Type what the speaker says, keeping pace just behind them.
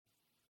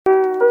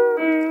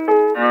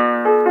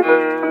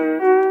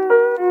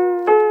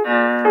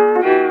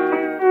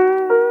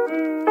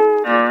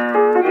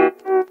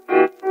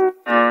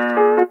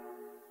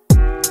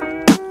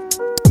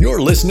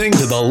listening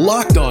to the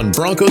Locked On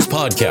Broncos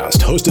podcast,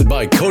 hosted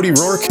by Cody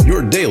Rourke,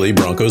 your daily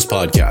Broncos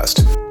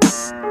podcast.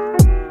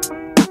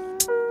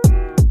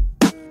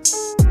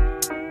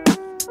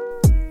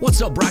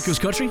 What's up, Broncos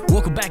country?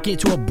 Welcome back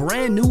into a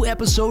brand new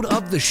episode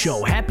of the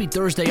show. Happy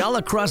Thursday all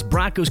across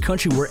Broncos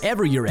country,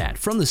 wherever you're at,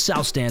 from the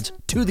South Stands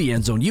to the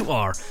end zone. You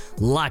are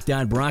Locked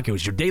On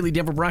Broncos, your daily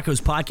Denver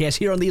Broncos podcast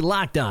here on the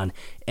Locked On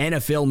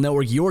NFL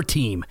Network, your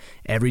team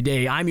every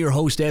day. I'm your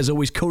host, as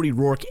always, Cody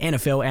Rourke,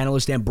 NFL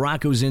analyst and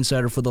Broncos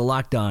insider for the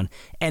Locked On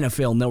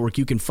NFL Network.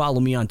 You can follow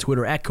me on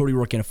Twitter at Cody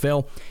Rourke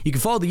NFL. You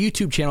can follow the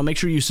YouTube channel. Make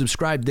sure you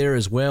subscribe there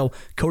as well,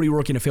 Cody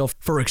Rourke NFL,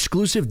 for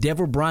exclusive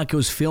Denver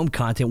Broncos film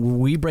content where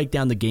we break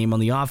down the game on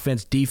the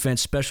offense,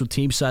 defense, special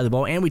team side of the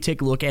ball, and we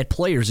take a look at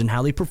players and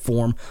how they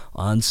perform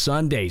on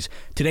Sundays.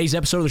 Today's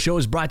episode of the show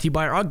is brought to you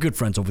by our good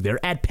friends over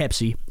there at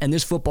Pepsi, and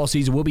this football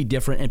season will be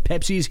different, and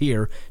Pepsi is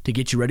here to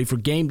get you ready for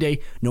game day.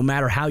 No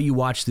matter how you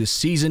watch this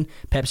season,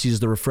 Pepsi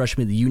is the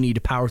refreshment that you need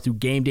to power through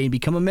game day and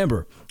become a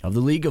member of the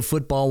League of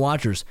Football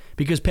Watchers,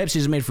 because Pepsi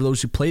is made for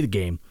those who play the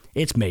game.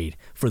 It's made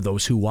for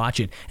those who watch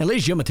it. And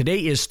ladies and gentlemen,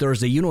 today is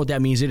Thursday. You know what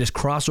that means. It is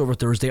Crossover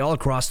Thursday all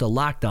across the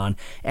Locked On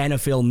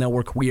NFL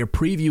Network. We are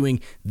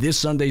previewing this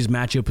Sunday's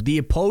matchup with the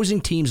opposing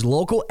team's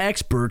local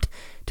expert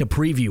to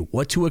preview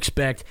what to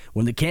expect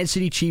when the Kansas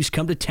City Chiefs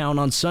come to town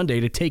on Sunday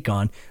to take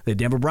on the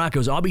Denver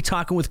Broncos. I'll be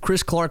talking with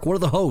Chris Clark, one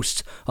of the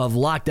hosts of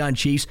Locked On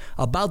Chiefs,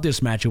 about this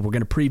matchup. We're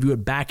going to preview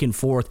it back and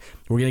forth.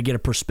 We're going to get a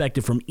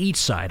perspective from each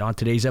side on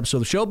today's episode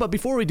of the show. But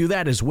before we do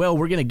that as well,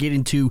 we're going to get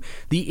into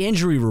the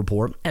injury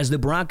report as the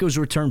Broncos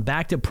returned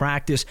back to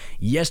practice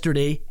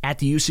yesterday at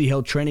the UC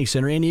Health Training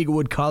Center in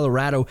Eaglewood,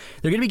 Colorado.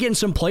 They're going to be getting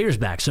some players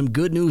back. Some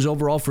good news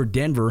overall for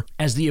Denver,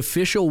 as the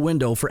official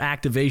window for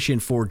activation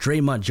for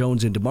Dre'Mont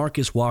Jones and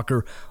DeMarcus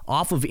Walker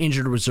off of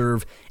injured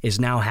reserve is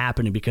now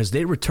happening because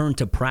they return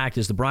to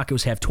practice. The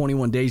Broncos have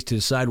 21 days to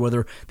decide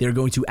whether they're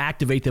going to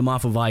activate them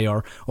off of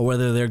IR or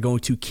whether they're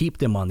going to keep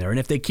them on there. And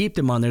if they keep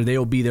them on there,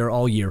 they'll be there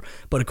all year.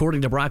 But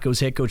according to Broncos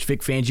head coach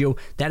Vic Fangio,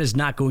 that is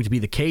not going to be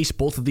the case.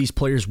 Both of these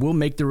players will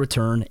make their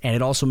return, and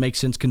it also makes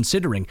sense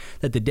considering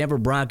that the Denver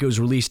Broncos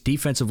released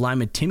defensive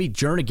lineman Timmy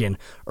Jernigan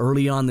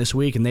early on this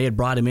week, and they had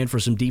brought him in for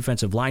some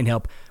defensive line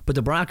help. But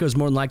the Broncos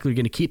more than likely are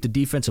going to keep the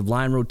defensive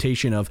line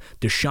rotation of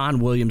Deshaun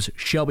Williams,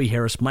 Shelby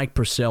Harris, Mike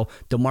Purcell,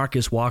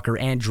 DeMarcus Walker,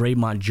 and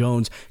Dre'Mont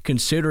Jones.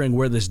 Considering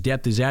where this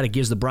depth is at, it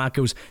gives the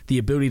Broncos the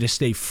ability to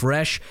stay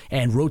fresh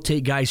and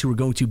rotate guys who are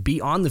going to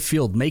be on the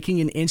field, making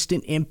an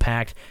instant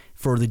impact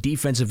for the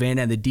defensive end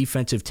and the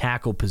defensive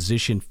tackle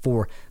position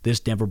for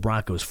this Denver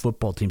Broncos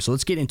football team. So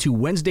let's get into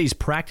Wednesday's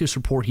practice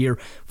report here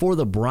for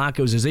the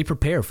Broncos as they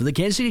prepare for the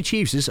Kansas City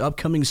Chiefs this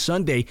upcoming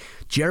Sunday.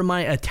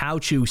 Jeremiah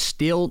Attaochu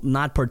still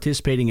not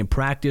participating in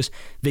practice.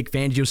 Vic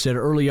Fangio said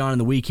early on in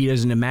the week he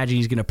doesn't imagine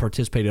he's going to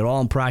participate at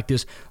all in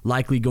practice,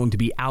 likely going to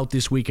be out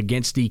this week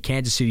against the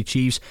Kansas City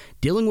Chiefs,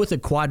 dealing with a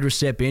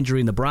quadricep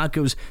injury. And the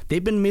Broncos,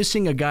 they've been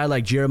missing a guy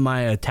like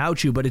Jeremiah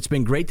Attaochu, but it's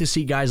been great to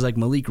see guys like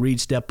Malik Reed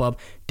step up,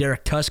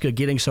 Derek Tuska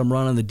getting some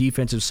run on the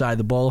defensive side of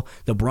the ball.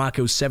 The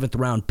Broncos'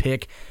 7th-round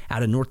pick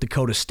out of North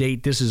Dakota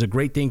State. This is a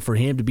great thing for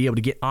him to be able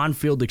to get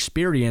on-field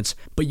experience,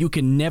 but you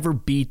can never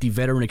beat the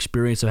veteran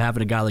experience of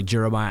having a guy like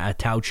Jeremiah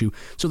Attaochu.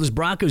 So this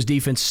Broncos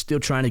defense is still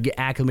trying to get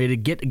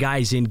acclimated, get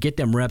guys in, get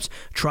them reps,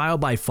 trial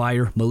by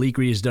fire. Malik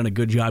Reed has done a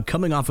good job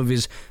coming off of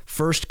his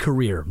first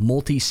career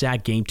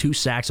multi-sack game, 2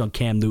 sacks on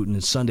Cam Newton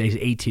in Sunday's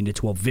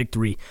 18-12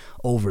 victory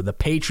over the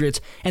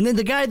Patriots. And then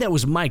the guy that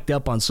was mic'd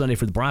up on Sunday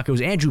for the Broncos,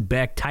 Andrew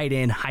Beck, tight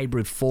end,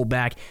 hybrid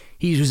fullback.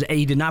 He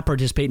did not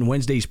participate in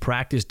Wednesday's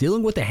practice,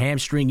 dealing with a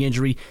hamstring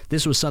injury.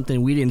 This was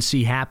something we didn't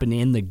see happen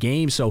in the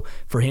game, so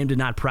for him to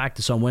not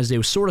practice on Wednesday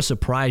was sort of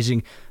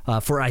surprising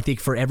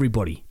for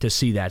everybody to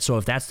see that. So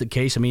if that's the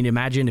case, I mean,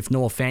 imagine if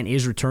Noah Fant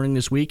is returning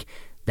this week.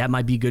 That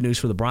might be good news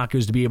for the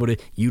Broncos to be able to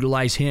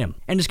utilize him.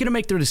 And it's going to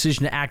make their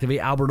decision to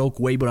activate Albert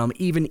Okwuegbunam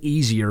even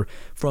easier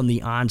from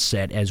the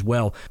onset as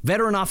well.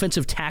 Veteran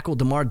offensive tackle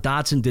DeMar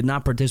Dotson did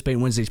not participate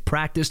in Wednesday's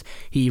practice.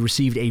 He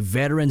received a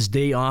Veterans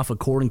Day off,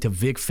 according to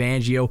Vic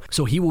Fangio,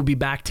 so he will be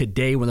back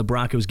today when the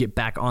Broncos get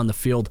back on the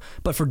field.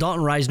 But for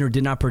Dalton Risner,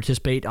 did not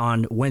participate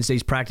on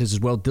Wednesday's practice as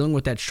well, dealing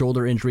with that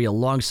shoulder injury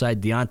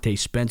alongside Deontay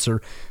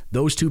Spencer.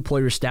 Those two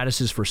players'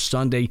 statuses for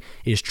Sunday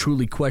is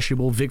truly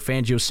questionable. Vic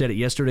Fangio said it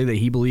yesterday that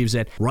he believes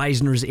that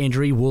Risner's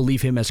injury will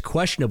leave him as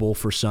questionable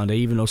for Sunday,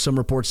 even though some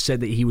reports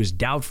said that he was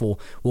doubtful.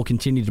 We'll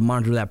continue to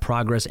monitor that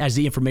progress as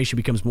the information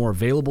becomes more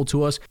available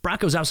to us.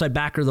 Broncos outside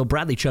backer, though,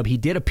 Bradley Chubb, he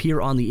did appear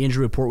on the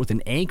injury report with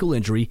an ankle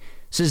injury.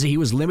 Says that he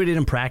was limited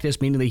in practice,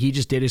 meaning that he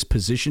just did his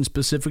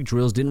position-specific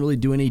drills, didn't really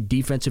do any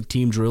defensive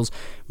team drills.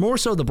 More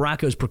so the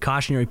Broncos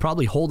precautionary,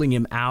 probably holding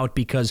him out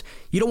because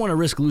you don't want to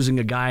risk losing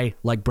a guy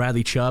like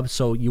Bradley Chubb,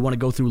 so you want to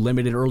go through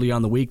limited early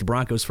on the week. The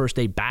Broncos' first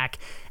day back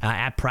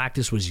at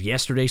practice was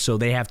yesterday, so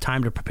they have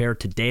time to prepare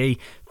today,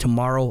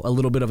 tomorrow, a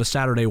little bit of a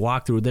Saturday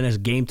walkthrough, then it's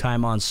game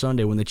time on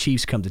Sunday when the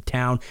Chiefs come to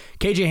town.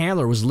 KJ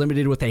Hamler was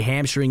limited with a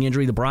hamstring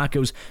injury. The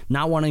Broncos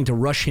not wanting to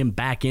rush him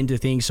back into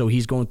things, so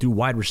he's going through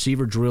wide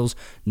receiver drills.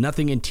 Nothing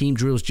nothing in team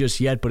drills just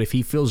yet, but if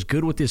he feels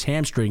good with his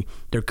hamstring,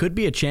 there could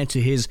be a chance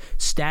that his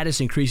status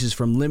increases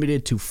from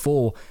limited to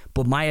full,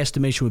 but my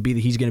estimation would be that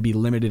he's going to be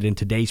limited in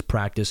today's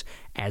practice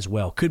as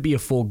well. Could be a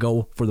full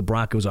go for the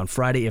Broncos on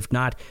Friday. If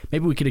not,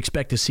 maybe we could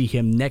expect to see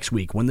him next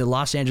week when the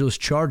Los Angeles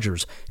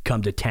Chargers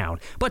come to town.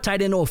 But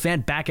tight end Noah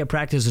Fant back at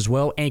practice as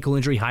well. Ankle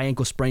injury, high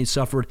ankle sprain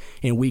suffered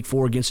in Week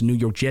 4 against the New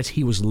York Jets.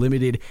 He was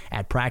limited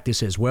at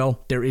practice as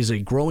well. There is a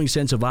growing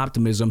sense of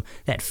optimism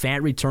that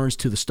Fant returns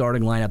to the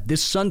starting lineup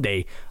this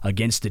Sunday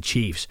against the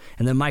Chiefs.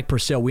 And then Mike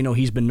Purcell, we know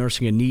he's been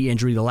nursing a knee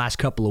injury the last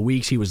couple of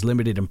weeks. He was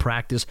limited in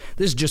practice.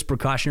 This is just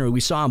precautionary. We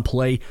saw him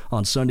play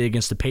on Sunday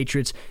against the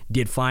Patriots,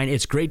 did fine.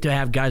 It's great to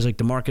have guys like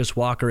DeMarcus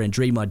Walker and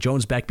Draymond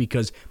Jones back,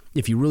 because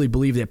if you really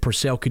believe that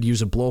Purcell could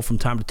use a blow from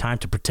time to time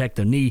to protect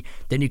the knee,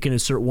 then you can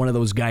insert one of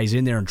those guys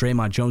in there, and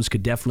Draymond Jones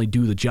could definitely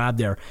do the job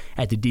there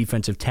at the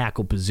defensive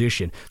tackle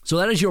position. So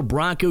that is your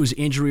Broncos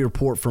injury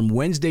report from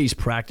Wednesday's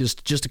practice.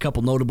 Just a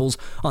couple notables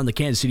on the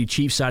Kansas City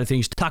Chiefs side of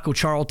things. Taco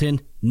Charlton,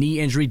 knee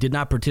injury, did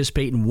not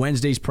participate in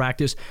Wednesday's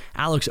practice.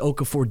 Alex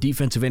Okafor,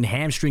 defensive end,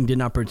 hamstring, did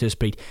not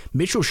participate.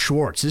 Mitchell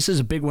Schwartz, this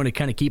is a big one to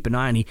kind of keep an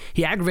eye on.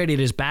 He aggravated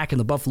his back in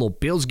the Buffalo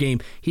Bills game.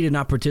 He did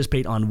not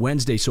participate on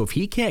Wednesday. So if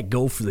he can't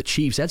go for the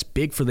Chiefs, that's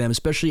big for them,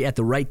 especially at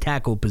the right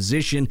tackle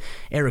position.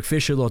 Eric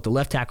Fisher, though, at the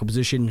left tackle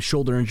position,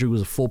 shoulder injury,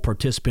 was a full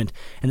participant,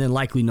 and then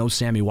likely no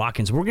Sammy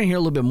Watkins. We're going to hear a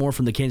little bit more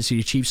from the Kansas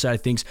City Chiefs side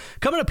of things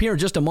coming up here in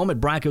just a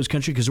moment, Broncos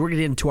country, because we're going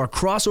to get into our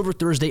crossover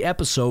Thursday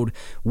episode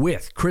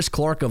with Chris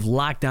Clark of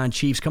Locked On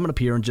Chiefs coming up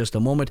here in just a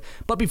moment.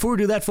 But before we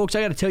do that, folks,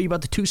 I got to tell you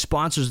about the two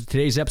sponsors of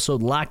today's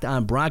episode, Locked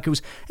On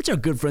Broncos. It's our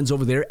good friends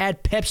over there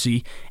at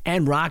Pepsi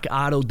and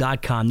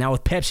RockAuto.com. Now,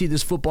 with Pepsi,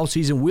 this football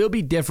season will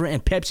be different,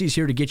 and Pepsi's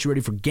here to get you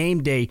ready for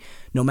game day.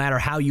 No matter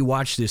how you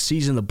watch this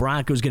season, the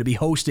Broncos are going to be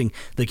hosting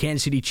the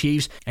Kansas City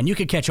Chiefs, and you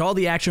can catch all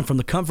the action from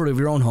the comfort of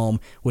your own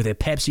home with a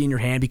Pepsi in your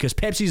hand, because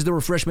Pepsi is the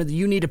refreshment that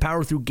you need to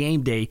power through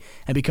game day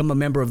and become a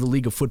member of the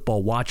League of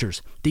Football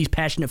Watchers. These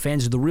passionate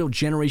fans are the real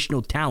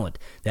generational talent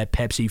that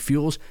Pepsi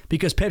fuels,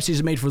 because Pepsi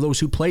is made for those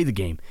who play the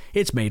game.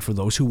 It's made for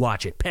those who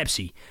watch it.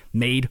 Pepsi,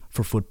 made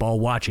for football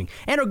watching.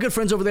 And our good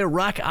friends over there,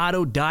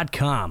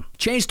 RockAuto.com.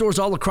 Chain stores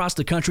all across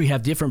the country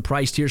have different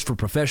price tiers for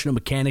professional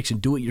mechanics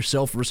and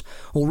do-it-yourselfers.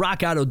 Well,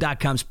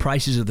 RockAuto.com's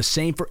prices are the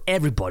same for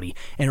everybody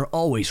and are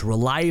always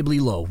reliably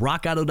low.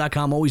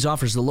 RockAuto.com always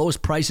offers the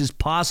lowest prices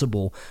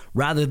possible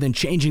rather than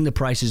changing the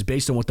prices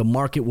based on what the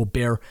market will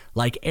bear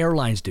like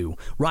airlines do.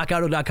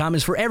 RockAuto.com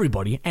is for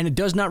everybody, and it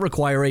does not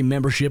require a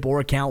membership or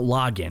account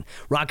login.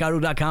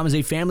 RockAuto.com is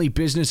a family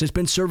business that's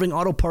been serving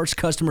auto parts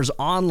customers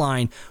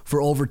online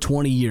for over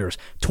 20 years.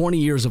 20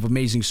 years of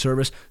amazing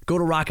service. Go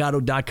to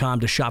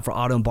RockAuto.com to shop for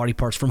auto and body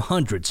parts from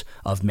hundreds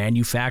of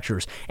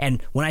manufacturers.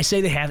 And when I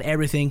say they have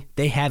everything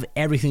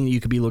that you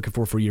could be looking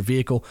for your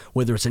vehicle,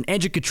 whether it's an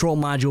engine control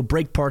module,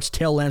 brake parts,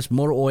 tail lamps,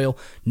 motor oil,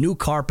 new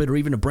carpet, or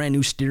even a brand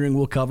new steering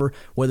wheel cover.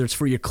 Whether it's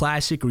for your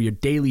classic or your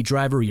daily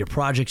driver or your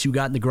projects you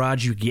got in the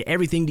garage, you can get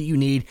everything that you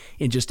need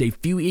in just a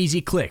few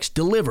easy clicks,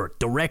 delivered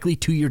directly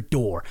to your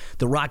door.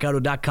 The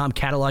RockAuto.com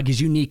catalog is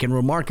unique and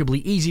remarkably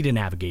easy to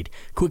navigate.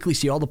 Quickly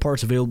see all the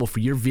parts available for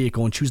your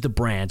vehicle and choose the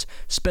brands,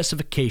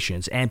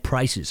 specifications, and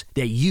prices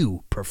that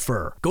you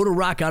prefer. Go to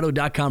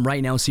RockAuto.com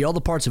right now and see all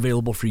the parts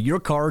available for your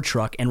car or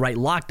truck, and write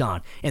Locked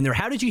On in their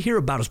How Did You Hear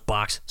About Us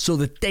box so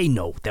that they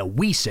know that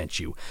we sent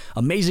you.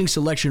 Amazing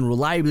selection,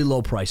 reliably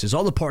low prices,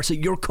 all the parts that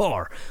your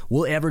car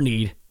will ever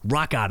need.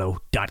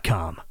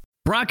 RockAuto.com.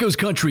 Broncos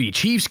country,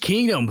 Chiefs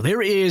kingdom.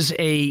 There is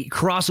a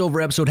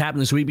crossover episode happening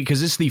this week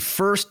because it's the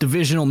first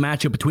divisional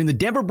matchup between the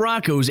Denver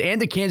Broncos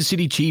and the Kansas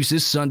City Chiefs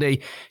this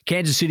Sunday.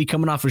 Kansas City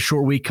coming off a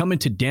short week, coming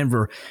to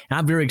Denver. And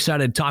I'm very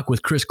excited to talk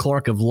with Chris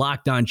Clark of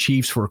Locked On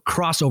Chiefs for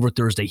crossover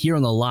Thursday here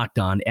on the Locked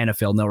On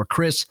NFL Network.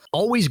 Chris,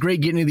 always great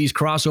getting into these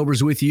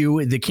crossovers with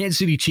you. The Kansas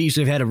City Chiefs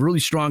have had a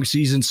really strong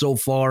season so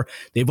far.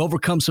 They've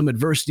overcome some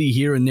adversity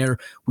here and there.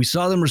 We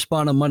saw them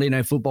respond on Monday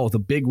Night Football with a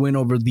big win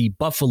over the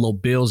Buffalo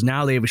Bills.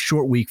 Now they have a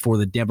short week for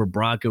the Denver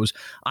Broncos.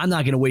 I'm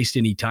not going to waste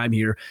any time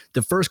here.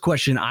 The first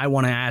question I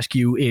want to ask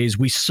you is,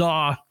 we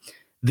saw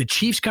the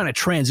Chiefs kind of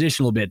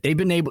transition a little bit. They've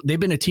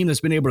been a team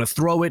that's been able to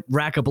throw it,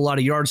 rack up a lot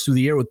of yards through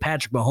the air with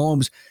Patrick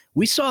Mahomes.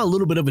 We saw a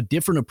little bit of a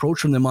different approach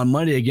from them on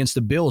Monday against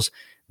the Bills.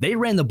 They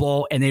ran the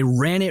ball, and they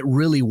ran it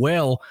really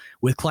well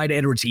with Clyde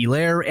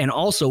Edwards-Helaire and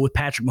also with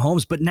Patrick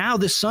Mahomes. But now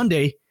this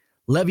Sunday,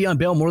 Le'Veon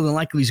Bell more than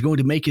likely is going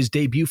to make his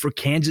debut for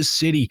Kansas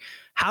City.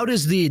 How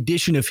does the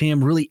addition of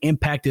him really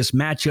impact this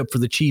matchup for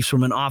the Chiefs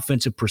from an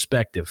offensive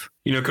perspective?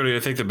 You know, Cody, I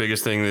think the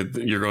biggest thing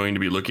that you're going to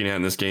be looking at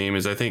in this game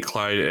is I think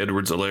Clyde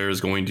Edwards-Helaire is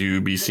going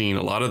to be seeing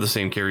a lot of the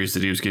same carries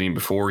that he was getting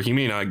before. He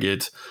may not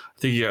get, I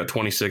think he got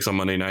 26 on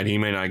Monday night. He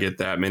may not get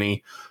that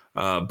many,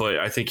 but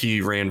I think he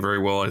ran very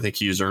well. I think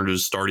he has earned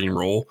his starting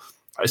role.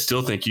 I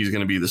still think he's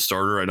going to be the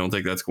starter. I don't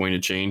think that's going to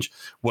change.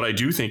 What I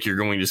do think you're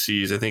going to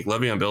see is I think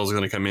Le'Veon Bell is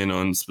going to come in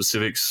on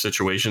specific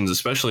situations,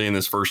 especially in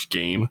this first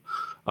game.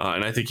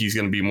 And I think he's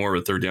going to be more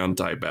of a third down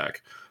type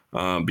back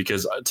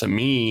because to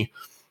me,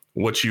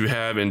 what you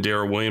have in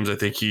Darrell Williams, I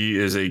think he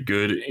is a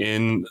good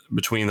in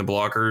between the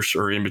blockers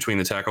or in between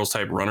the tackles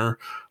type runner,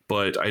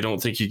 but I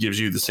don't think he gives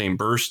you the same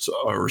burst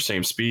or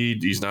same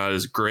speed. He's not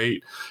as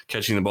great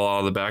catching the ball out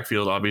of the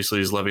backfield,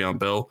 obviously, as Le'Veon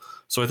Bell.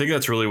 So I think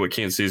that's really what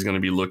Kansas City is going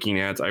to be looking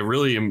at. I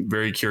really am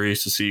very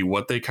curious to see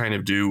what they kind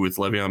of do with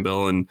Le'Veon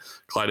Bell and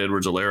Clyde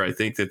Edwards-Helaire. I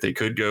think that they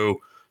could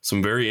go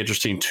some very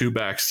interesting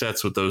two-back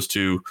sets with those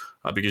two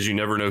because you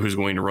never know who's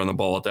going to run the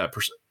ball at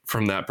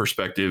from that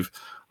perspective.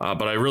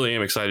 But I really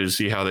am excited to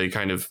see how they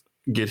kind of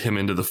get him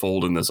into the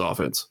fold in this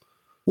offense.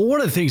 Well,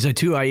 one of the things I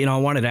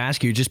wanted to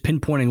ask you, just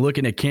pinpointing,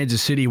 looking at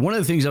Kansas City, one of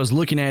the things I was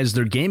looking at is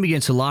their game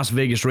against the Las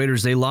Vegas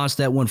Raiders. They lost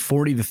that one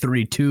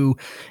 40-32,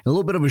 a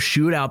little bit of a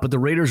shootout, but the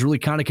Raiders really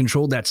kind of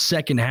controlled that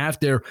second half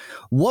there.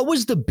 What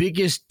was the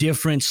biggest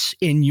difference,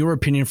 in your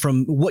opinion,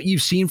 from what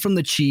you've seen from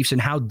the Chiefs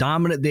and how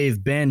dominant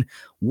they've been?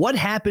 What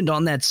happened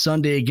on that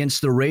Sunday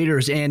against the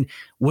Raiders? And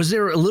was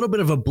there a little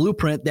bit of a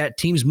blueprint that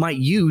teams might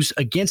use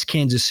against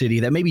Kansas City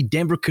that maybe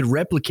Denver could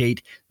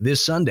replicate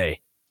this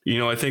Sunday?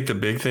 I think the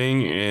big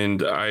thing,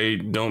 and I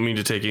don't mean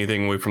to take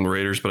anything away from the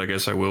Raiders, but I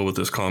guess I will with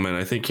this comment.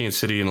 I think Kansas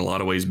City in a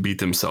lot of ways beat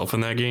themselves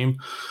in that game,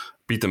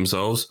 beat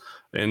themselves.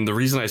 And the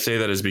reason I say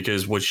that is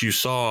because what you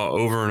saw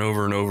over and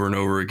over and over and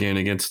over again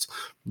against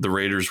the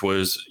Raiders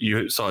was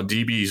you saw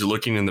DBs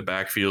looking in the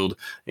backfield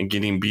and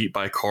getting beat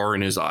by Carr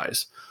in his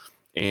eyes.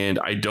 And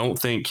I don't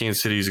think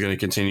Kansas City is going to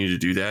continue to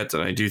do that.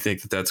 And I do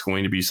think that that's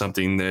going to be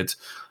something that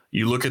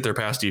you look at their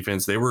pass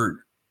defense. They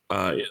were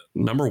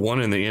number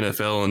one in the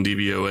NFL in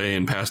DVOA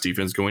and pass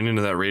defense going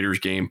into that Raiders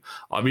game.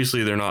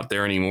 Obviously, they're not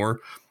there anymore,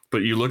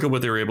 but you look at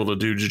what they were able to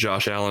do to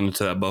Josh Allen,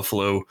 to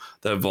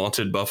that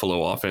vaunted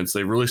Buffalo offense.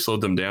 They really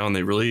slowed them down.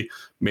 They really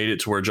made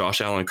it to where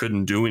Josh Allen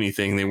couldn't do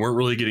anything. They weren't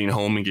really getting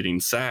home and getting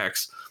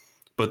sacks,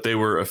 but they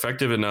were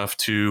effective enough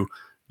to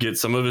get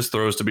some of his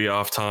throws to be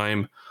off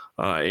time.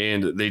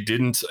 And they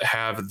didn't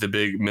have the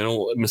big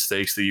mental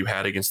mistakes that you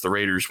had against the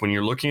Raiders. When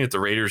you're looking at the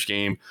Raiders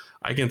game,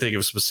 I can think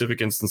of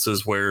specific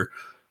instances where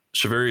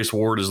Charvarius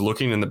Ward is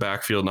looking in the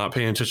backfield, not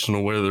paying attention to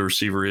where the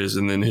receiver is,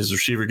 and then his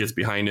receiver gets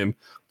behind him,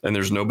 and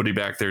there's nobody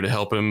back there to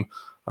help him.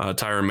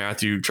 Tyrann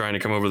Mathieu trying to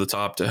come over the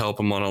top to help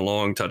him on a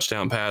long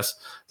touchdown pass.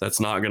 That's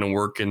not going to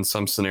work in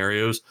some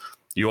scenarios.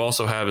 You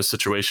also have a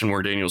situation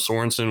where Daniel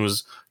Sorensen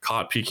was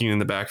caught peeking in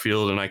the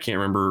backfield, and I can't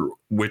remember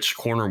which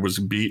corner was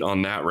beat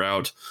on that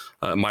route.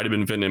 It might have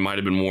been Fenton, it might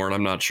have been Warren,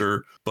 I'm not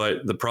sure.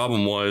 But the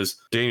problem was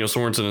Daniel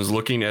Sorensen is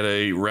looking at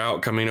a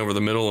route coming over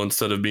the middle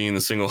instead of being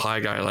the single high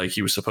guy like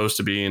he was supposed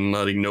to be and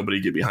letting nobody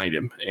get behind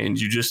him. And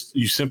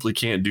you simply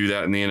can't do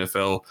that in the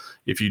NFL.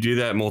 If you do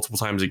that multiple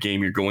times a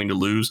game, you're going to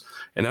lose.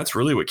 And that's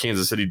really what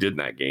Kansas City did in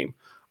that game.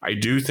 I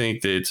do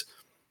think that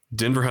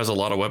Denver has a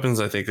lot of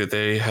weapons. I think that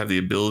they have the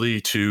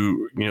ability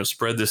to,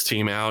 spread this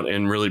team out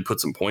and really put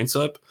some points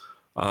up.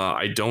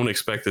 I don't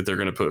expect that they're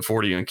going to put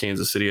 40 on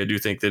Kansas City. I do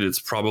think that it's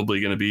probably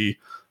going to be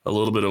a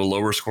little bit of a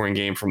lower scoring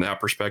game from that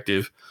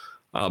perspective.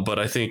 But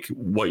I think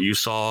what you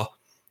saw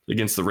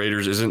against the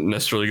Raiders isn't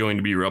necessarily going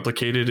to be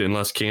replicated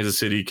unless Kansas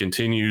City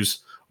continues,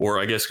 or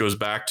I guess goes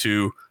back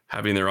to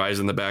having their eyes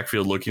in the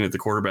backfield, looking at the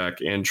quarterback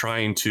and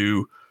trying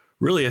to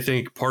really, I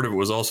think part of it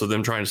was also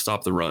them trying to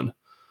stop the run.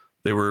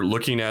 They were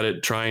looking at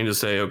it, trying to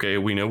say, okay,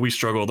 we know we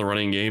struggle in the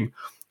running game.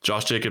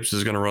 Josh Jacobs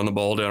is going to run the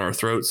ball down our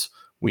throats.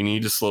 We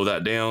need to slow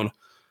that down.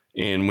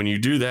 And when you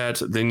do that,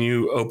 then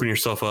you open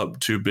yourself up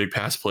to big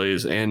pass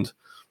plays, and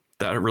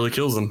that really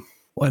kills them.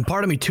 Well, and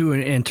part of me, too,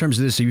 in terms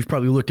of this, you've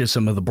probably looked at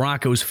some of the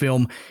Broncos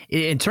film.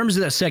 In terms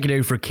of that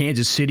secondary for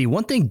Kansas City,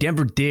 one thing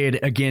Denver did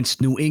against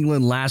New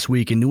England last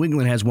week, and New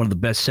England has one of the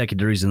best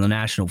secondaries in the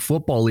National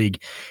Football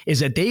League,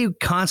 is that they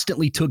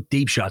constantly took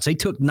deep shots. They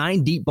took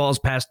 9 deep balls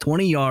past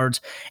 20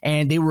 yards,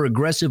 and they were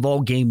aggressive all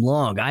game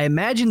long. I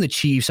imagine the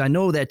Chiefs, I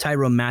know that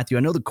Tyrann Mathieu, I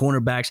know the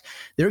cornerbacks,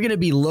 they're going to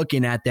be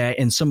looking at that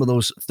in some of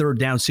those third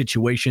down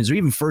situations or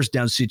even first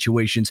down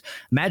situations.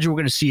 Imagine we're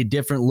going to see a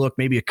different look,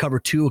 maybe a cover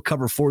 2, a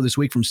cover 4 this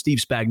week from Steve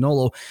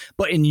Spagnuolo.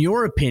 But in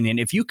your opinion,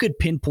 if you could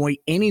pinpoint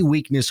any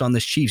weakness on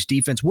this Chiefs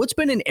defense, what's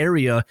been an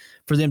area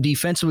for them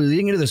defensively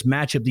leading into this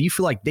matchup that you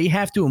feel like they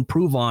have to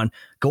improve on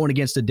going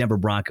against the Denver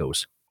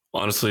Broncos?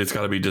 Honestly, it's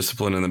got to be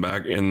discipline in the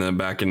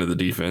back end of the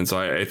defense.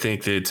 I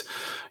think that,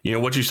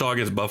 what you saw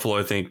against Buffalo,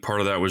 I think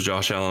part of that was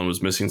Josh Allen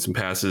was missing some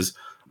passes.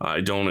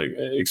 I don't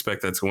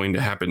expect that's going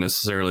to happen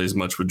necessarily as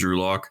much with Drew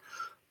Lock.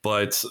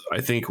 But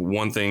I think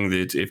one thing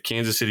that if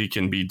Kansas City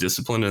can be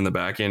disciplined in the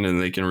back end and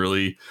they can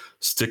really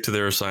stick to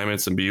their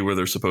assignments and be where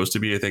they're supposed to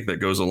be, I think that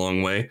goes a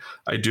long way.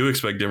 I do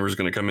expect Denver's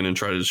going to come in and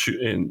try to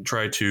shoot and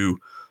try to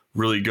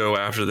really go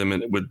after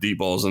them with deep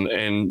balls.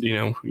 And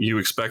you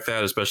expect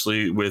that,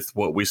 especially with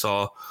what we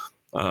saw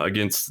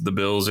against the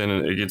Bills and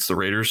against the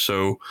Raiders.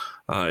 So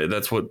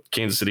That's what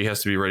Kansas City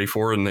has to be ready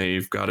for, and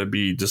they've got to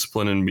be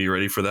disciplined and be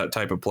ready for that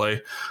type of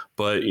play.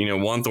 But,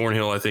 Juan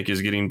Thornhill, I think,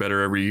 is getting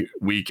better every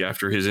week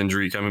after his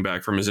injury, coming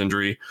back from his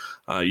injury.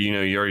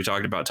 You already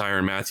talked about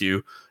Tyrann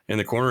Mathieu. And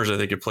the corners, I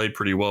think, have played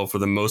pretty well for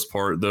the most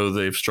part, though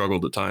they've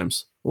struggled at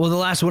times. Well, the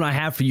last one I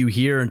have for you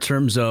here in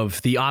terms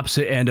of the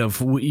opposite end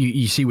of what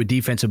you see with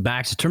defensive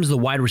backs, in terms of the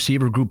wide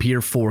receiver group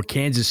here for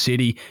Kansas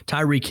City,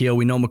 Tyreek Hill,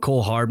 we know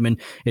McCole Hardman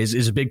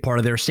is a big part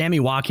of there. Sammy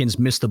Watkins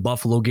missed the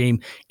Buffalo game.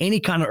 Any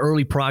kind of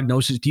early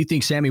prognosis? Do you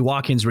think Sammy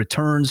Watkins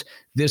returns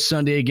this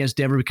Sunday against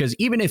Denver? Because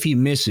even if he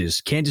misses,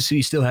 Kansas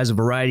City still has a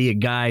variety of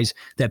guys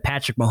that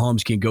Patrick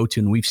Mahomes can go to,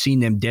 and we've seen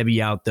them divvy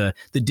out the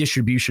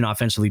distribution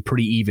offensively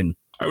pretty even.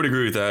 I would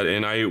agree with that.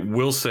 And I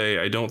will say,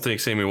 I don't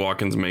think Sammy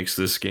Watkins makes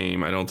this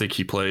game. I don't think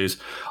he plays.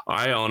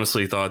 I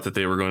honestly thought that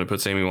they were going to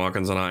put Sammy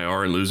Watkins on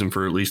IR and lose him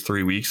for at least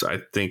 3 weeks. I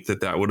think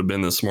that would have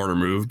been the smarter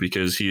move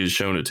because he has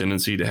shown a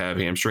tendency to have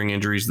hamstring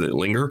injuries that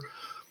linger.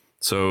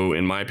 So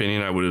in my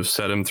opinion, I would have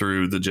set him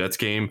through the Jets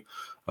game,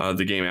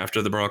 the game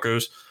after the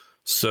Broncos.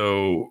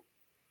 So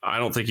I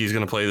don't think he's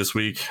going to play this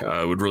week.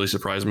 It would really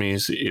surprise me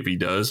if he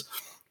does.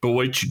 But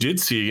what you did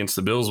see against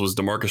the Bills was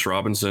Demarcus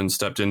Robinson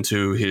stepped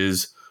into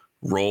his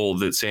role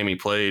that Sammy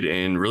played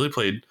and really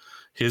played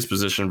his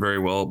position very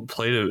well.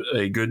 Did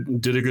a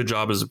good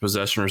job as a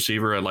possession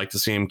receiver. I'd like to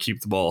see him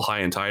keep the ball high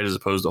and tight as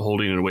opposed to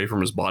holding it away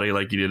from his body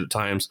like he did at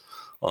times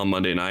on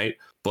Monday night.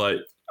 But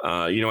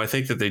I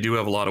think that they do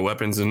have a lot of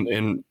weapons,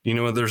 and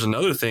there's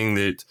another thing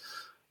that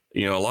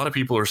a lot of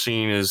people are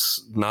seeing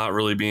as not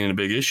really being a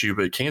big issue.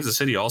 But Kansas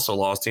City also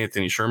lost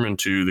Anthony Sherman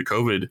to the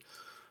COVID.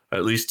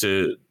 At least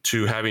to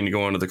having to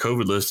go onto the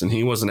COVID list, and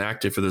he wasn't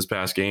active for this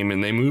past game.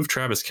 And they moved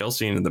Travis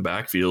Kelce into the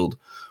backfield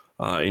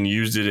and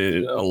used it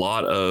in a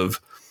lot of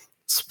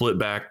split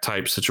back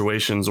type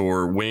situations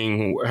or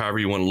wing, however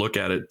you want to look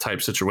at it,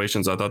 type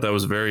situations. I thought that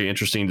was very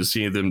interesting to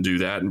see them do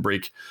that and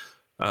break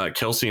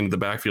Kelce into the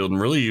backfield and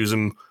really use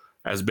him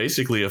as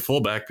basically a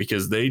fullback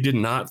because they did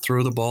not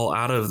throw the ball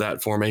out of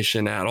that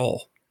formation at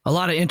all. A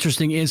lot of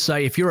interesting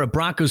insight. If you're a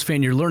Broncos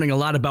fan, you're learning a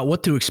lot about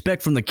what to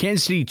expect from the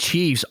Kansas City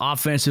Chiefs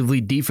offensively,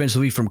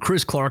 defensively from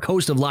Chris Clark,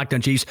 host of Locked On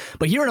Chiefs.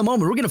 But here in a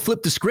moment, we're going to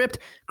flip the script.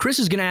 Chris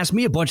is going to ask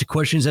me a bunch of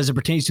questions as it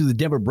pertains to the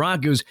Denver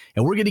Broncos,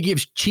 and we're going to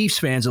give Chiefs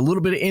fans a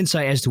little bit of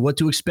insight as to what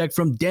to expect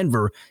from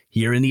Denver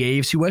here in the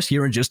AFC West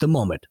here in just a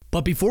moment.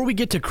 But before we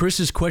get to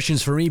Chris's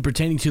questions for me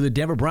pertaining to the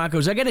Denver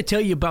Broncos, I got to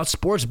tell you about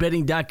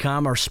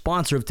SportsBetting.com, our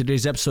sponsor of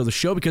today's episode of the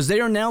show, because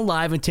they are now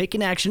live and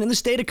taking action in the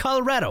state of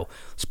Colorado.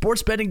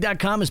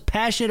 SportsBetting.com is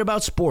passionate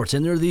about sports,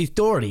 and they're the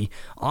authority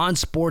on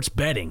sports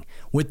betting.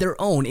 With their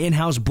own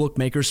in-house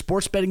bookmaker,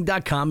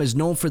 SportsBetting.com is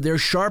known for their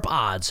sharp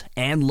odds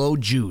and low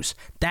juice.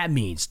 That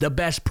means the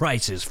best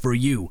prices for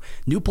you.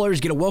 New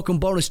players get a welcome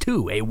bonus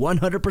too, a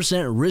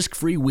 100%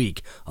 risk-free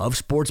week of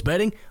sports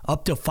betting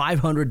up to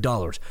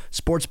 $500.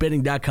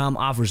 SportsBetting.com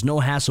offers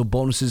no hassle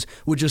bonuses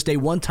with just a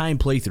one-time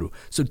playthrough.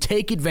 So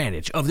take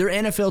advantage of their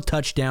NFL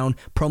touchdown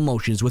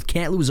promotions with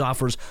can't-lose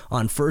offers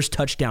on first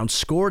touchdown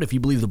scored. If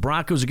you believe the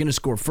Broncos are going to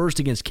score first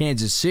against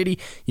Kansas City,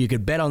 you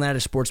can bet on that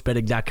at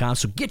SportsBetting.com.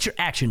 So get your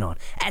action on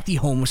at the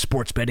home of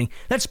sports betting.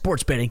 That's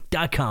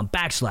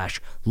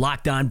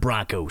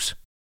SportsBetting.com/LockedOnBroncos.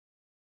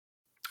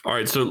 All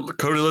right, so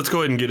Cody, let's go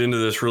ahead and get into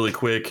this really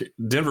quick.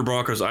 Denver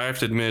Broncos, I have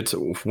to admit,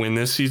 when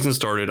this season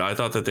started, I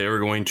thought that they were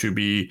going to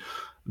be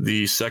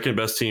the second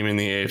best team in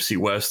the AFC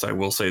West. I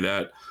will say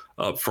that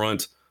up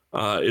front.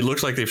 It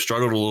looks like they've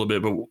struggled a little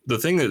bit, but the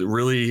thing that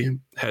really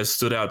has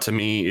stood out to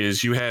me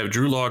is you have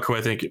Drew Lock, who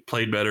I think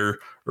played better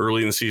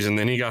early in the season.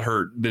 Then he got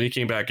hurt. Then he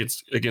came back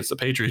against the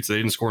Patriots. They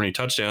didn't score any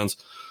touchdowns,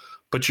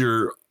 but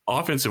your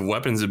offensive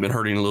weapons have been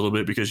hurting a little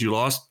bit because you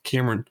lost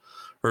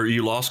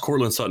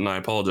Courtland Sutton. I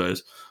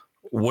apologize.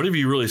 What have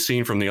you really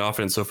seen from the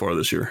offense so far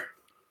this year?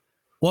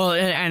 Well,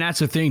 and that's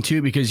the thing,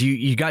 too, because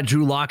you got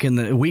Drew Lock in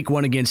the week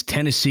 1 against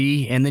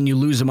Tennessee, and then you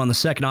lose him on the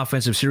second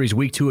offensive series,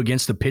 week 2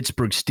 against the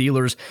Pittsburgh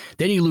Steelers.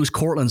 Then you lose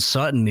Courtland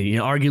Sutton,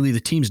 arguably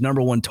the team's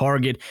number one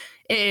target.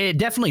 It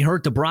definitely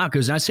hurt the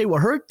Broncos. And I say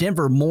what hurt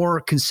Denver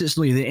more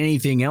consistently than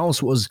anything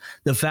else was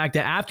the fact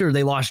that after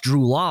they lost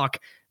Drew Lock,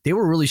 they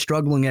were really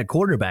struggling at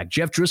quarterback.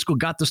 Jeff Driscoll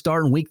got the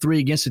start in week 3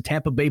 against the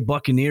Tampa Bay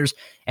Buccaneers,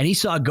 and he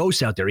saw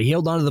ghosts out there. He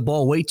held onto the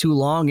ball way too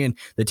long, and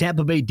the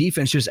Tampa Bay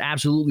defense just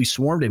absolutely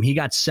swarmed him. He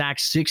got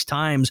sacked 6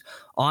 times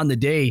on the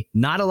day.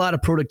 Not a lot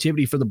of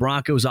productivity for the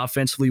Broncos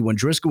offensively when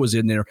Driscoll was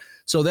in there.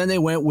 So then they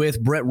went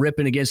with Brett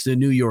Rippon against the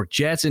New York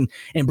Jets, and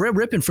Brett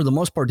Rippon, for the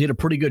most part, did a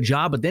pretty good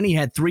job, but then he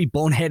had 3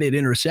 boneheaded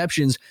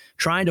interceptions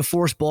trying to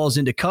force balls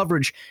into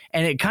coverage,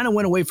 and it kind of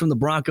went away from the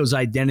Broncos'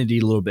 identity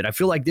a little bit. I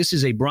feel like this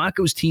is a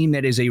Broncos team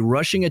that is a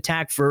rushing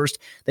attack first.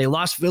 They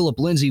lost Phillip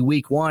Lindsay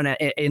week 1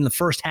 in the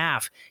first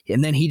half,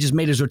 and then he just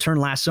made his return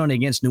last Sunday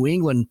against New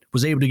England,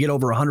 was able to get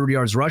over 100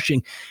 yards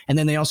rushing, and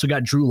then they also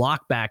got Drew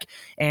Lock back,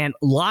 and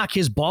Lock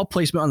his ball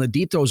placement on the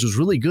deep throws was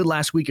really good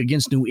last week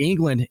against New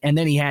England, and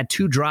then he had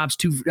two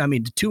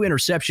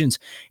interceptions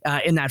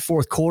in that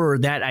fourth quarter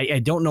that I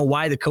don't know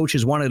why the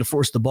coaches wanted to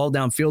force the ball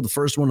downfield. The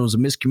first one was a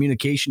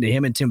miscommunication to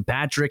him and Tim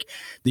Patrick.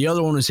 The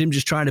other one was him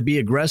just trying to be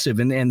aggressive,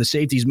 and the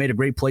safeties made a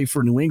great play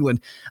for New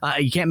England.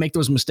 You can't make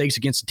those mistakes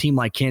against a team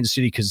like Kansas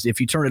City, because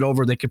if you turn it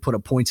over, they could put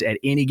up points at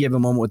any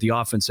given moment with the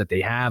offense that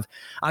they have.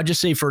 I'll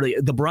just say for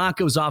the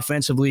Broncos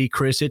offensively,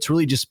 Chris, it's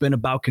really just been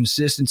about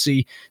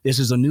consistency. This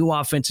is a new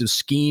offensive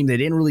scheme. They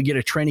didn't really get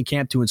a training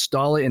camp to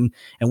install it, and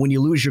when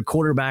you lose your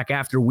quarterback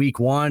after week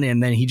one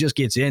and then he just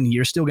gets in,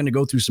 you're still going to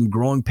go through some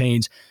growing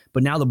pains.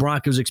 But now the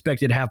Broncos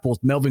expected to have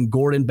both Melvin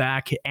Gordon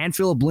back and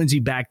Phillip Lindsay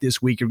back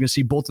this week. You're going to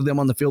see both of them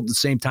on the field at the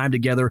same time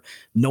together.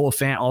 Noah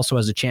Fant also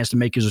has a chance to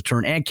make his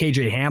return, and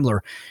KJ Hamler.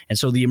 And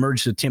so the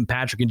emergence of Tim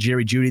Patrick and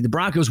Jerry Jeudy. The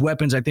Broncos'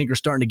 weapons, I think, are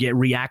starting to get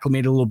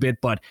reacclimated a little bit,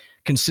 but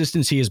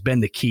consistency has been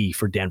the key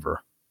for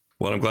Denver.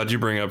 Well, I'm glad you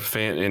bring up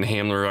Fant and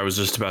Hamler. I was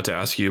just about to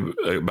ask you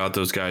about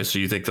those guys. So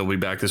you think they'll be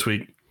back this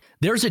week?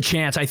 There's a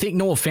chance. I think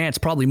Noah Fant's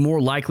probably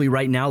more likely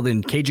right now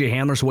than KJ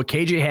Hamler. So what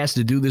KJ has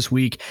to do this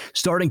week,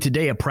 starting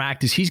today at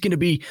practice, he's going to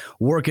be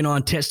working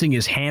on testing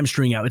his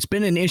hamstring out. It's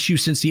been an issue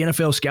since the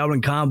NFL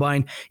Scouting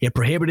Combine. It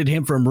prohibited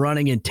him from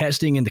running and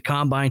testing in the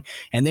Combine,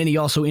 and then he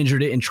also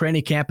injured it in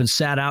training camp and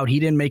sat out. He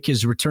didn't make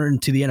his return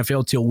to the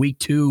NFL till week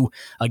 2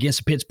 against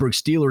the Pittsburgh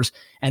Steelers,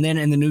 and then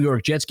in the New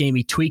York Jets game,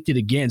 he tweaked it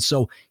again.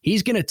 So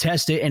he's going to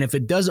test it, and if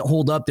it doesn't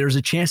hold up, there's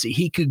a chance that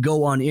he could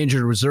go on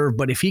injured reserve.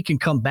 But if he can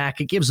come back,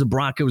 it gives the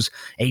Broncos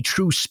a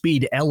true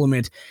speed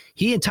element.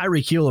 He and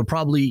Tyreek Hill are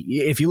probably,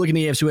 if you look in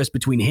the AFC West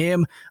between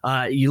him,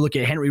 you look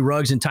at Henry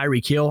Ruggs and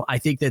Tyreek Hill, I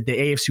think that the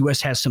AFC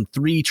West has some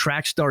 3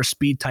 track star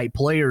speed type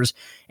players,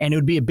 and it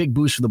would be a big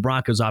boost for the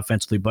Broncos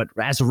offensively. But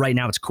as of right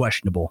now, it's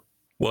questionable.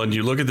 Well, and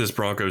you look at this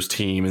Broncos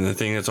team, and the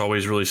thing that's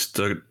always really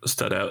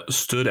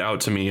stood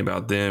out to me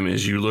about them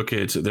is you look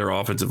at their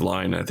offensive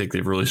line. I think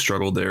they've really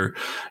struggled there.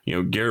 You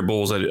know, Garrett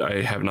Bowles,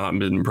 I have not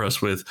been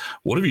impressed with.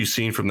 What have you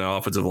seen from the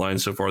offensive line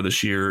so far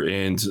this year?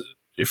 And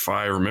if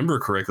I remember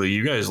correctly,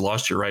 you guys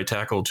lost your right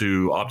tackle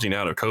to opting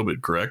out of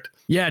COVID, correct?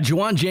 Yeah,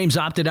 Juwan James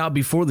opted out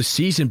before the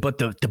season, but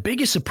the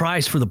biggest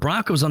surprise for the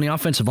Broncos on the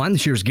offensive line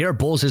this year is Garrett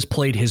Bowles has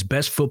played his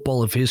best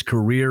football of his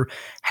career,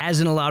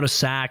 hasn't allowed a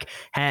sack,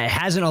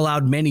 hasn't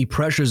allowed many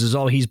pressures as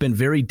all. He's been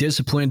very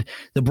disciplined.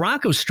 The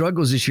Broncos'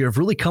 struggles this year have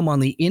really come on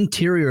the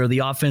interior of the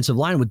offensive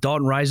line with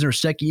Dalton Risner,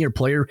 second-year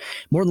player.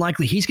 More than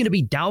likely, he's going to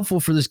be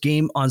doubtful for this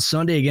game on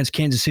Sunday against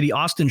Kansas City.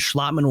 Austin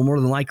Schlottman will more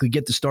than likely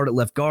get the start at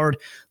left guard.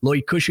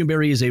 Lloyd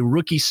Cushenberry is a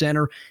rookie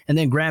center, and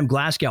then Graham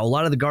Glasgow. A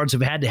lot of the guards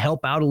have had to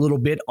help out a little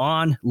bit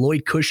on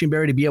Lloyd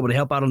Cushenberry to be able to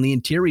help out on the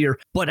interior.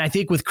 But I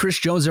think with Chris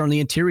Jones there on the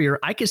interior,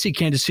 I can see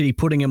Kansas City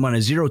putting him on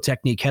a zero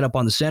technique, head up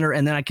on the center,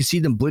 and then I can see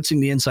them blitzing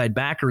the inside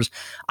backers.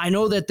 I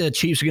know that the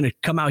Chiefs are going to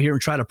come out here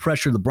and try to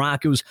pressure the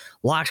Broncos.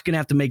 Locke's going to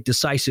have to make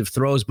decisive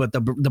throws, but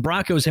the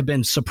Broncos have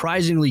been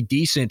surprisingly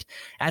decent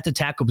at the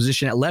tackle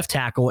position at left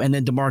tackle, and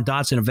then DeMar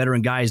Dotson, a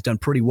veteran guy, has done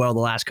pretty well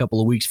the last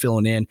couple of weeks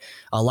filling in.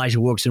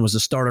 Elijah Wilkinson was the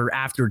starter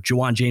after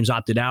Juwan James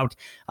opted out,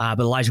 but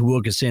Elijah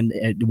Wilkinson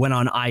went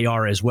on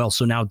IR as well,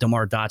 so now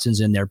DeMar Dotson's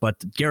in there.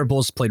 But Garrett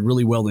Bowles played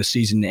really well this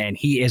season, and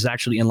he is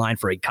actually in line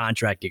for a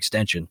contract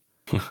extension.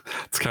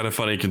 It's kind of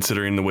funny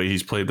considering the way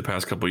he's played the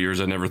past couple of years.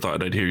 I never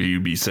thought I'd hear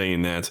you be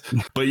saying that.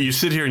 But you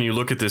sit here and you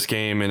look at this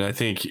game, and I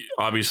think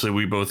obviously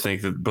we both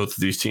think that both of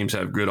these teams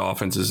have good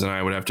offenses, and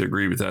I would have to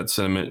agree with that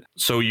sentiment.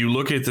 So you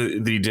look at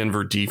the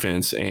Denver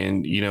defense,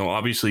 and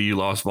obviously you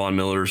lost Von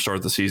Miller to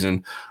start the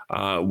season.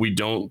 We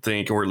don't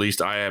think, or at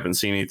least I haven't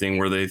seen anything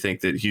where they think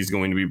that he's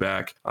going to be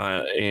back.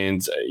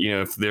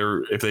 If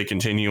they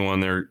continue on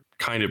their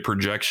kind of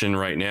projection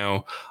right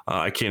now,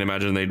 I can't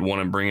imagine they'd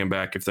want to bring him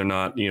back if they're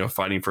not,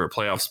 fighting for a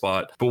playoff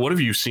spot. But what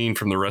have you seen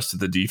from the rest of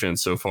the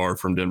defense so far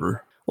from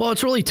Denver? Well,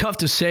 it's really tough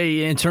to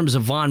say in terms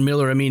of Von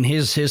Miller. I mean,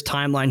 his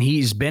timeline,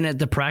 he's been at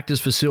the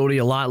practice facility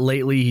a lot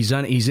lately. He's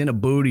in a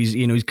boot.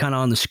 He's kind of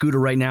on the scooter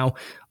right now.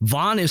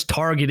 Von is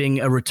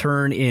targeting a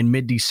return in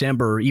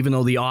mid-December, even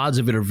though the odds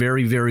of it are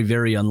very, very,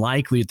 very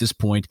unlikely at this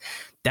point.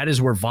 That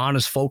is where Von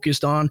is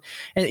focused on.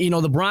 And,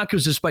 the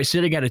Broncos, despite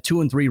sitting at a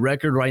 2-3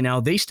 record right now,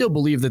 they still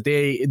believe that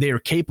they are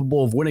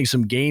capable of winning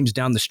some games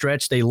down the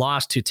stretch. They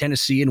lost to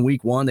Tennessee in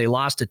week 1. They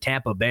lost to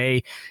Tampa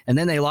Bay, and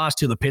then they lost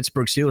to the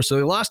Pittsburgh Steelers. So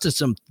they lost to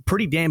some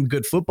pretty damn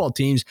good football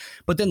teams.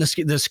 But then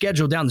the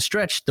schedule down the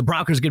stretch, the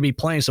Broncos are going to be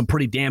playing some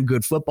pretty damn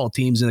good football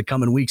teams in the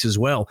coming weeks as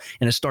well.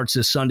 And it starts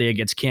this Sunday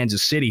against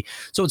Kansas City.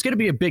 So it's going to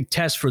be a big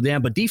test for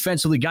them. But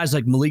defensively, guys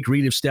like Malik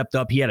Reed have stepped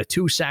up. He had a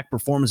 2-sack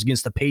performance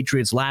against the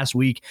Patriots last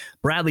week.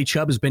 Bradley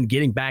Chubb has been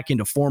getting back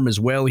into form as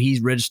well.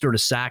 He's registered a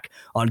sack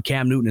on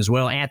Cam Newton as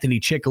well. Anthony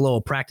Chickillo,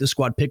 a practice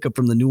squad pickup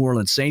from the New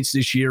Orleans Saints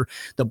this year.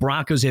 The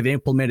Broncos have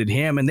implemented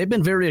him, and they've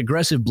been very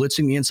aggressive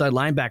blitzing the inside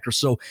linebackers.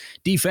 So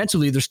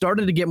defensively, they're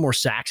starting to get more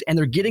sacks, and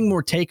they're getting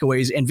more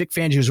takeaways, and Vic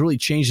Fangio has really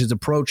changed his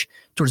approach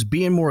towards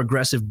being more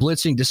aggressive,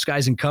 blitzing,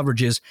 disguising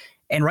coverages.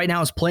 And right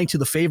now it's playing to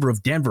the favor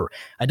of Denver.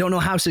 I don't know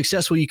how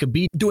successful you could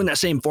be doing that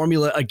same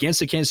formula against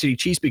the Kansas City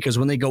Chiefs, because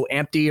when they go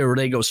empty or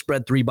they go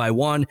spread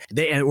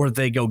 3-by-1, or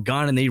they go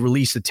gun and they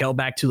release the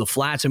tailback to the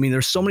flats. I mean,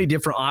 there's so many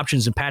different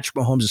options, and Patrick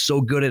Mahomes is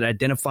so good at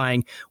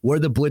identifying where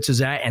the blitz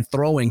is at and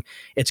throwing.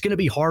 It's going to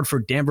be hard for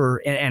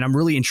Denver, and I'm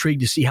really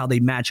intrigued to see how they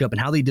match up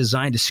and how they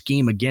designed a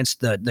scheme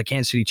against the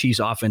Kansas City Chiefs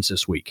offense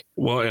this week.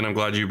 Well, and I'm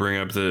glad you bring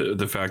up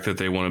the fact that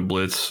they want to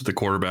blitz the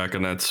quarterback,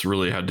 and that's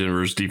really how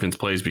Denver's defense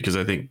plays, because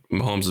I think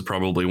Mahomes is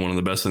probably one of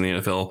the best in the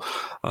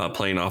NFL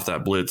playing off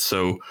that blitz.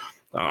 So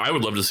I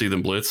would love to see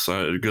them blitz.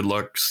 Good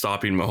luck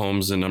stopping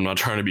Mahomes, and I'm not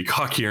trying to be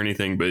cocky or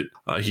anything, but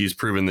he's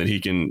proven that he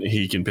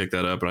can pick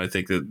that up, and I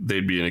think that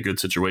they'd be in a good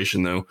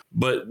situation, though.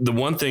 But the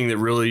one thing that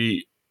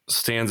really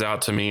stands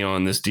out to me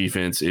on this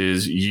defense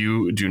is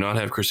you do not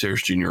have Chris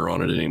Harris Jr.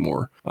 on it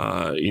anymore.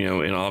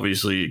 And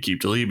obviously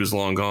Aqib Talib is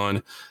long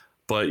gone,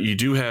 but you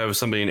do have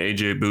somebody in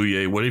AJ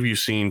Bouye. What have you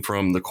seen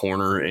from the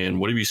corner, and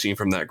what have you seen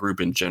from that group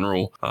in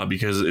general?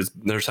 Because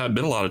there's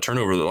been a lot of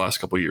turnover the last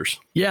couple of years.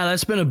 Yeah,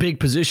 that's been a big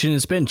position.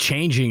 It's been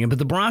changing. But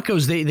the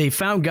Broncos, they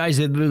found guys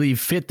that really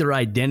fit their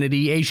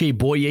identity. AJ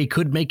Bouye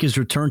could make his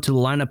return to the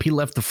lineup. He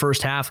left the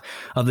first half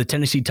of the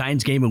Tennessee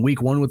Titans game in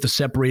week 1 with a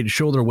separated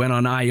shoulder, went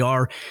on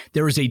IR.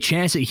 There is a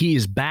chance that he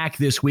is back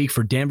this week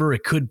for Denver.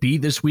 It could be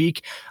this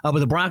week. But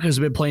the Broncos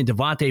have been playing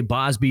Devontae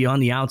Bosby on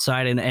the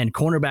outside and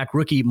cornerback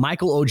rookie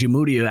Michael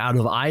Ojemudia out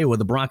of Iowa,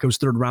 the Broncos'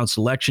 third-round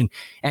selection,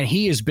 and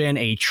he has been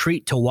a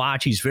treat to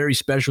watch. He's very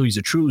special. He's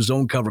a true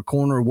zone cover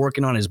corner,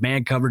 working on his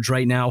man coverage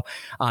right now.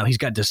 He's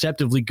got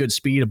deceptively good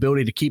speed,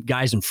 ability to keep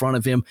guys in front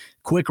of him,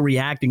 quick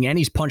reacting, and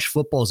he's punched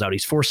footballs out.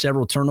 He's forced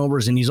several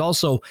turnovers, and he's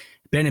also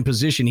been in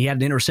position. He had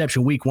an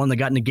interception week 1 that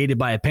got negated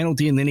by a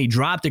penalty, and then he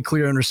dropped a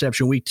clear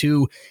interception week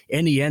 2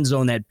 in the end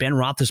zone that Ben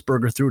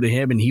Roethlisberger threw to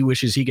him, and he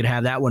wishes he could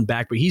have that one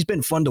back. But he's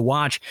been fun to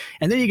watch.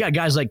 And then you got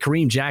guys like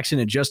Kareem Jackson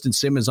and Justin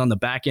Simmons on the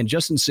back end.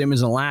 Justin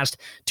Simmons in the last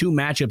 2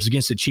 matchups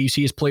against the Chiefs,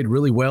 he has played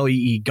really well.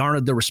 He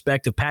garnered the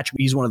respect of Patrick.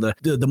 He's one of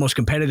the most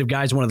competitive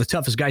guys, one of the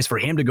toughest guys for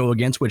him to go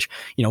against, which,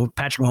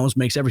 Patrick Mahomes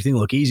makes everything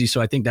look easy.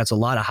 So I think that's a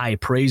lot of high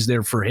praise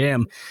there for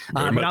him.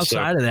 But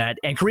outside of that,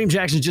 and Kareem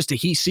Jackson is just a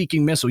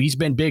heat-seeking missile. He's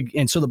been big.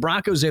 And so the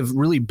Broncos have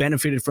really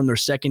benefited from their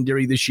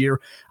secondary this year.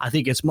 I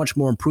think it's much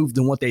more improved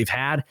than what they've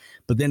had.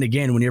 But then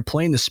again, when you're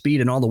playing the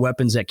speed and all the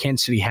weapons that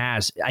Kansas City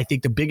has, I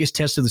think the biggest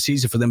test of the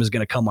season for them is going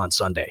to come on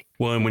Sunday.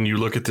 Well, and when you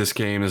look at this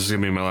game, this is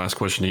going to be my last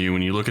question to you.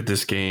 When you look at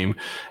this game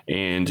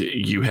and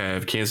you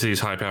have Kansas City's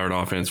high-powered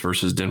offense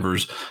versus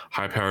Denver's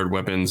high-powered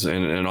weapons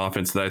and an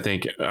offense that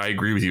I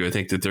agree with you. I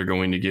think that they're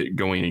going to get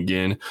going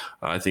again.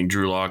 I think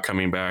Drew Lock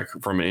coming back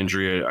from an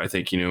injury, I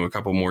think, a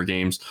couple more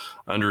games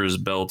under his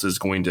belt is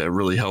going to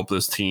really help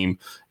this team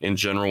in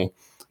general.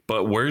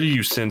 But where do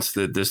you sense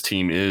that this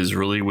team is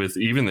really with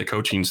even the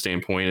coaching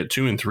standpoint at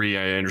 2-3?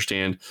 I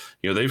understand,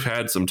 they've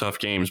had some tough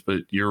games,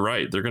 but you're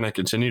right. They're going to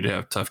continue to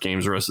have tough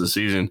games the rest of the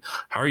season.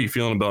 How are you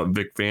feeling about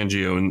Vic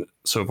Fangio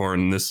so far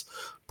in this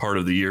part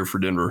of the year for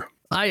Denver?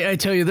 I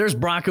tell you, there's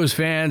Broncos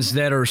fans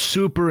that are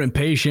super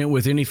impatient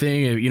with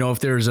anything. If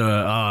there's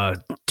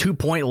a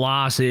 2-point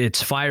loss,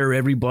 it's fire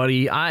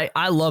everybody.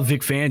 I love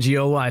Vic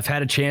Fangio. I've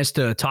had a chance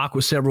to talk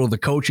with several of the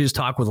coaches,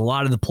 talk with a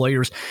lot of the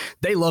players.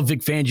 They love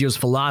Vic Fangio's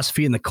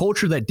philosophy, and the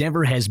culture that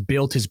Denver has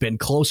built has been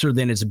closer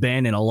than it's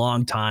been in a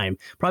long time,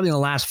 probably in the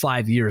last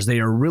 5 years. They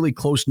are a really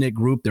close-knit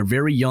group. They're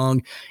very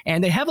young,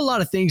 and they have a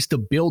lot of things to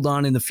build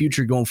on in the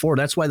future going forward.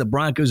 That's why the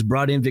Broncos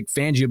brought in Vic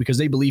Fangio, because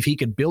they believe he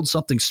could build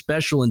something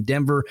special in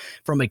Denver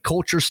from a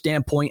culture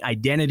standpoint,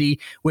 identity,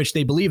 which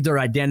they believe their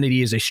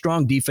identity is a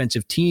strong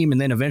defensive team, and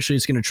then eventually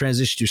it's going to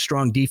transition to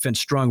strong defense,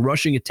 strong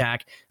rushing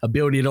attack,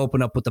 ability to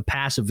open up with the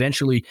pass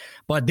eventually.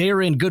 But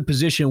they're in good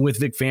position with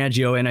Vic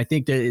Fangio, and I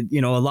think that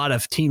a lot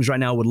of teams right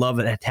now would love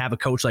it to have a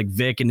coach like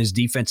Vic and his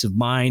defensive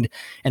mind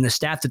and the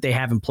staff that they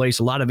have in place.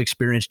 A lot of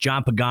experience.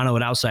 John Pagano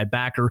at outside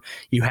backer.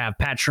 You have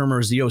Pat Shurmur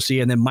as the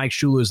OC, and then Mike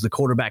Shula as the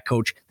quarterback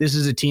coach. This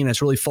is a team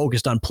that's really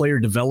focused on player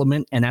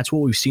development, and that's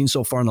what we've seen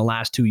so far in the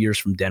last 2 years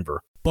from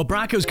Denver. But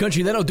Broncos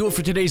country, that'll do it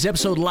for today's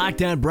episode.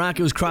 Locked On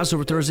Broncos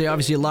crossover Thursday.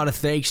 Obviously, a lot of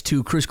thanks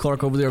to Chris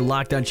Clark over there at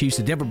Locked On Chiefs.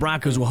 The Denver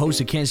Broncos will host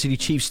the Kansas City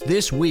Chiefs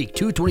this week,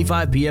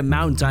 2:25 p.m.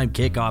 Mountain Time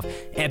kickoff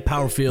at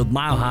Power Field,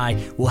 Mile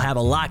High. We'll have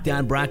a Locked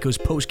On Broncos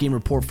post-game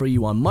report for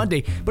you on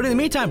Monday. But in the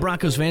meantime,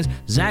 Broncos fans,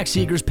 Zach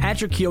Seegers,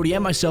 Patrick Chiotti,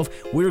 and myself,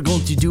 we're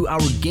going to do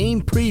our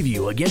game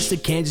preview against the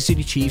Kansas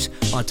City Chiefs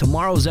on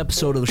tomorrow's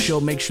episode of the show.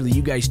 Make sure that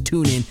you guys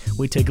tune in.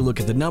 We take a look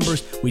at the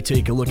numbers, we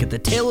take a look at the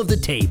tail of the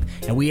tape,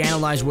 and we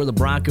analyze where the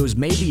Broncos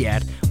may be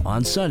at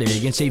on Sunday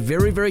against a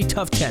very, very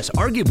tough test,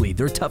 arguably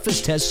their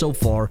toughest test so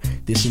far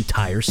this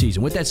entire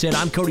season. With that said,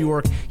 I'm Cody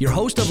Rourke, your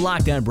host of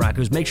Locked On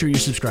Broncos. Make sure you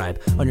subscribe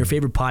on your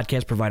favorite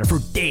podcast provider for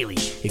daily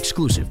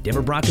exclusive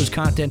Denver Broncos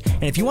content.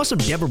 And if you want some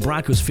Denver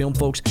Broncos film,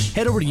 folks,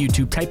 head over to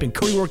YouTube, type in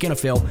Cody Rourke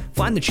NFL,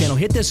 find the channel,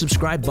 hit that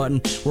subscribe button.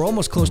 We're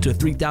almost close to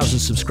 3,000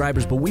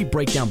 subscribers, but we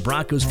break down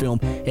Broncos film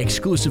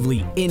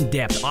exclusively,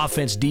 in-depth,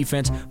 offense,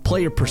 defense,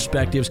 player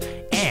perspectives,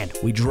 and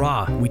we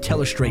draw, we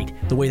tell it straight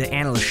the way the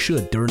analysts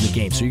should during the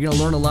game. So you're going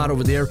to learn a lot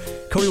over there.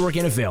 Cody Roark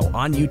NFL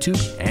on YouTube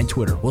and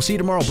Twitter. We'll see you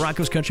tomorrow,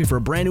 Broncos Country, for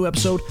a brand new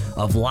episode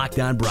of Locked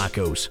On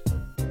Broncos.